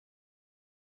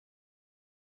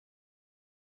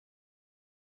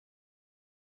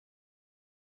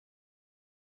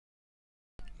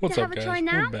What's to up, have a guys? try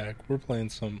now? We're back. We're playing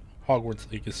some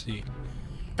Hogwarts Legacy.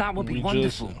 That would be We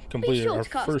wonderful. just completed our Be sure to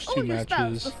cast first all two your spells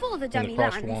matches before the in the dummy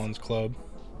Crossed lands. Wands Club.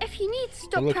 If you need to We're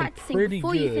stop looking practicing pretty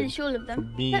before you good finish all of for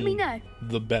them, being let me know.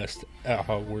 the best at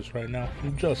Hogwarts right now.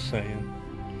 I'm just saying.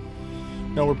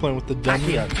 Now we're playing with the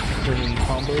dummy turning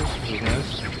combos, which is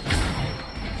nice.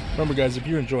 Remember, guys, if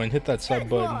you're enjoying, hit that sub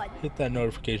button, hit that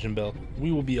notification bell.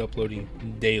 We will be uploading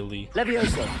daily.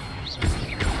 Levioso.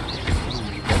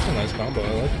 That's a nice combo.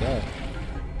 I like that.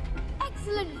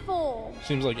 Excellent form.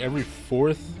 Seems like every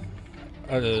fourth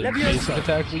basic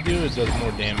attack we do, it does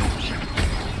more damage.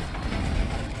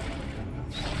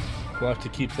 We'll have to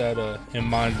keep that in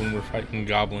mind when we're fighting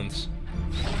goblins.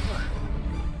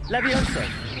 Levioso.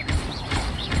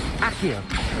 Accio.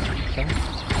 Okay.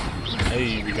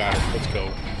 Hey, we got it. Let's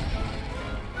go.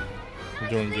 We're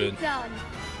doing good. Done.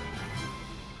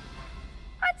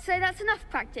 I'd say that's enough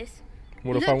practice.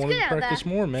 What if I wanted to practice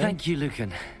more, man? Thank you,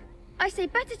 Lucan. I say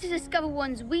better to discover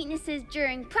one's weaknesses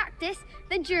during practice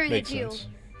than during Makes a duel. sense.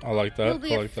 I like that. You'll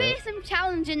be I a like that. fearsome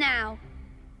challenger now.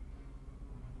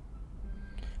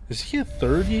 Is he a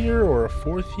third year or a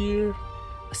fourth year?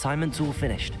 Assignment's all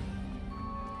finished.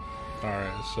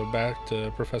 Alright, so back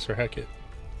to Professor Hecat.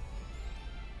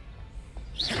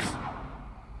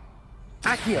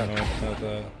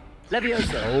 Accio.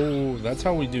 Levioso. Oh, that's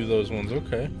how we do those ones.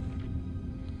 Okay.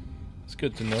 It's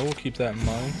good to know. We'll keep that in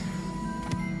mind.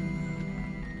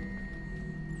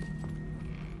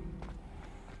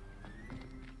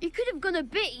 You could have gone a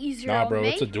bit easier Nah, on bro, me.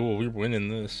 it's a duel. We're winning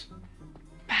this.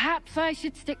 Perhaps I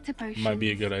should stick to potions. Might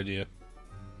be a good idea.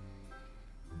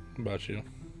 How about you?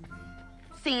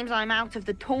 Seems I'm out of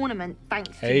the tournament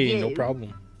thanks to Hey, you. no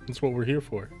problem. That's what we're here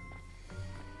for.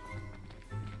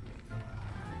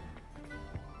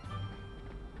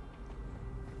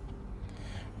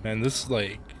 Man, this is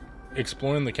like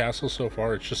exploring the castle so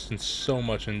far. It's just in so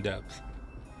much in depth.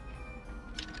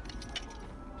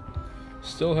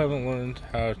 Still haven't learned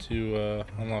how to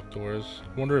unlock doors.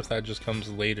 Wonder if that just comes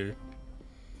later.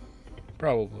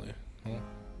 Probably. Well,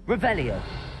 Revelio.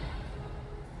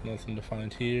 nothing to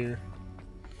find here.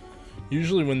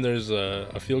 Usually when there's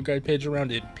a field guide page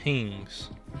around, it pings.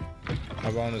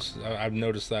 I've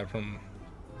noticed that from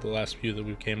the last few that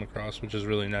we came across, which is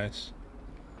really nice.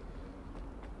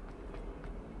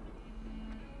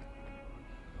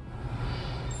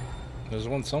 There's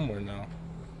one somewhere now.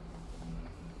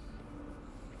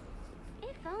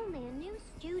 If only a new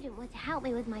student would help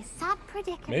me with my sad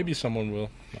predicament. Maybe someone will.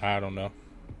 I don't know.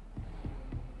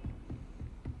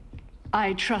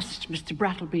 I trust Mr.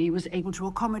 Brattleby was able to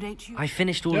accommodate you. I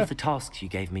finished all Yeah. of the tasks you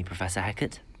gave me, Professor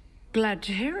Hecat. Glad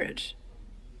to hear it.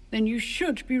 Then you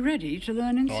should be ready to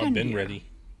learn Oh, Incendio. I've been ready.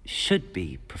 Should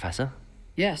be, Professor.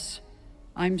 Yes.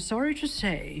 I'm sorry to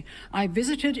say, I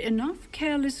visited enough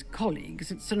careless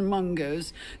colleagues at St.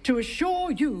 Mungo's to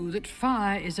assure you that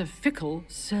fire is a fickle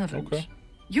servant. Okay.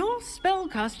 Your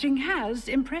spellcasting has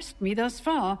impressed me thus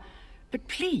far, but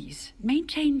please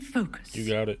maintain focus. You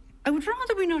got it. I would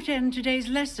rather we not end today's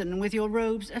lesson with your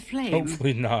robes aflame.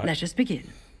 Hopefully not. Let us begin.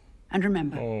 And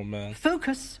remember, Oh, man.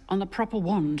 focus on the proper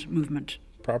wand movement.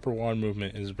 Proper wand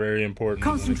movement is very important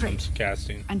when it Concentrate. comes to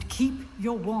casting. And keep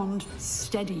your wand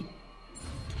steady.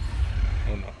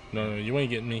 Oh, no. No, you ain't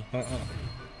getting me.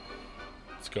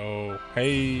 Let's go.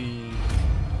 Hey.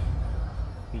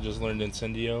 We just learned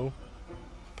Incendio.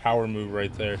 Power move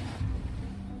right there.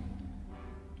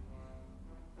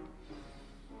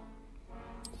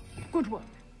 Good work.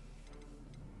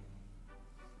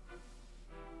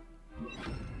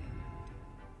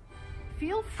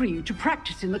 Feel free to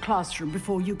practice in the classroom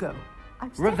before you go.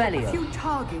 I've set up Revelio. a few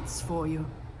targets for you.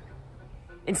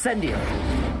 Incendio.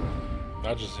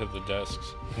 I just hit the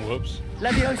desks. Whoops.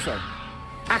 Levioso.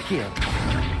 Accio.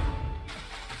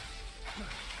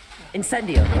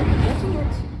 Incendio. Getting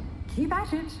it. Keep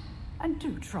at it. And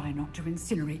do try not to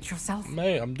incinerate yourself.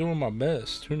 Hey, I'm doing my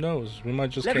best. Who knows? We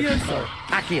might just catch Levioso.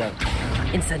 fire. Accio.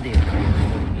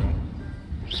 Incendio.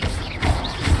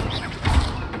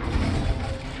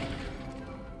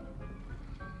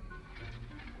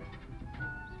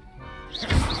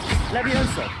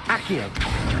 Levioso. Accio.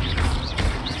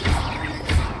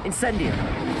 Incendio.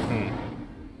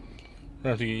 I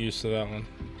have to get used to that one.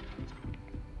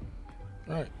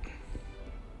 Alright.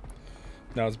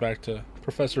 Now it's back to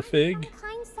Professor Fig.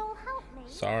 Kind soul, help me.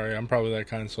 Sorry, I'm probably that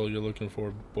kind of soul you're looking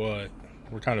for, but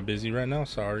we're kind of busy right now.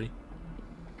 Sorry.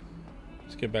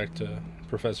 Let's get back to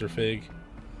Professor Fig.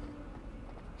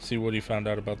 See what he found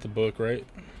out about the book, right?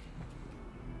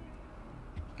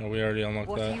 Oh, we already unlocked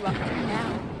What that. are you up to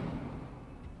now?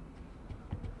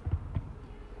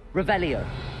 Revelio.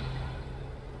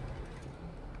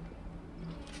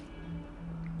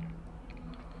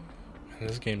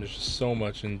 This game is just so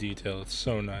much in detail. It's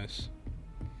so nice.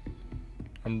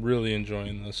 I'm really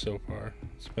enjoying this so far.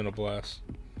 It's been a blast.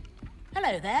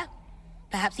 Hello there.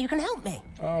 Perhaps you can help me.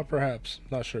 Perhaps.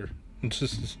 Not sure.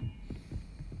 Just...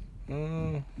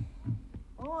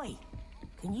 Oi,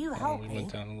 can you help we me?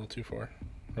 went down a little too far.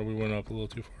 Or we went up a little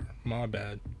too far. My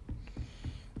bad.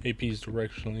 AP is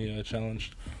directionally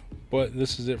challenged. But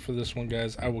this is it for this one,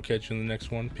 guys. I will catch you in the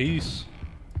next one. Peace.